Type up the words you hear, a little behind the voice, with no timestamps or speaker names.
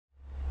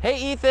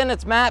Hey Ethan,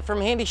 it's Matt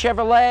from Handy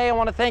Chevrolet. I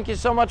want to thank you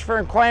so much for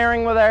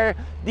inquiring with our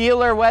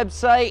dealer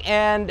website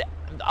and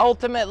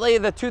ultimately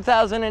the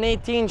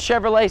 2018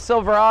 Chevrolet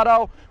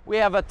Silverado. We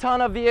have a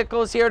ton of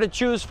vehicles here to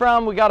choose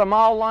from. We got them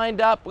all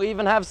lined up. We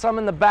even have some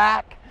in the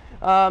back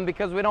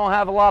because we don't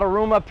have a lot of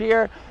room up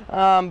here.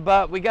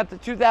 But we got the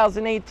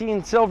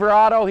 2018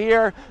 Silverado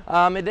here.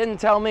 It didn't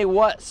tell me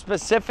what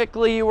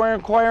specifically you were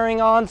inquiring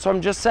on, so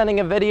I'm just sending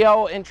a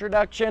video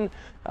introduction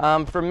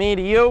from me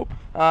to you.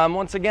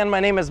 Once again, my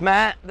name is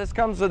Matt. This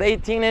comes with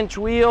 18-inch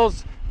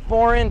wheels,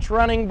 4-inch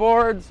running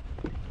boards,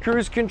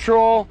 cruise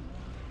control,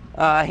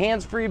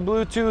 hands-free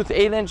Bluetooth,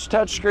 8-inch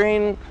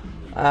touchscreen.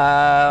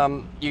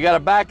 You got a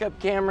backup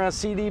camera,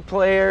 CD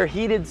player,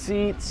 heated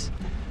seats.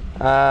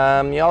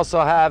 You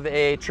also have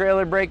a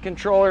trailer brake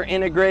controller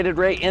integrated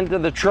right into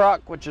the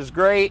truck, which is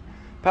great.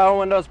 Power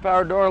windows,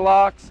 power door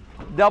locks,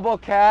 double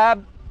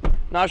cab.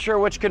 Not sure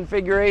which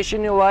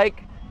configuration you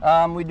like.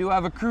 We do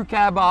have a crew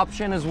cab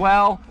option as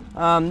well.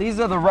 These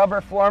are the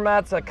rubber floor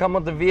mats that come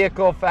with the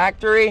vehicle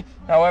factory.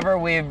 However,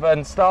 we've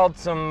installed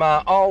some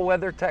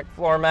all-weather tech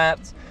floor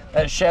mats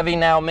that Chevy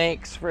now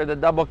makes for the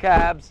double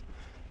cabs.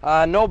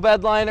 No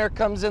bed liner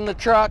comes in the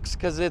trucks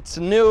because it's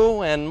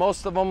new, and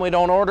most of them we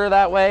don't order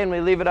that way, and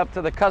we leave it up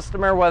to the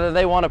customer whether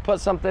they want to put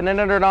something in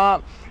it or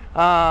not.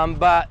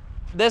 But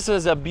this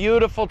is a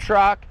beautiful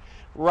truck,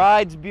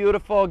 rides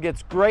beautiful,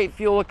 gets great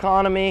fuel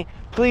economy.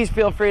 Please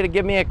feel free to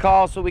give me a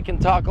call so we can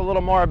talk a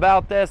little more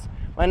about this.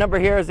 My number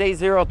here is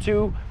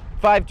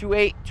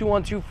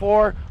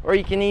 802-528-2124, or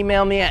you can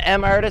email me at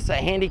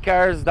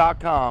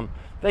martis@handycars.com.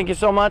 Thank you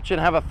so much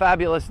and have a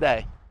fabulous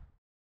day.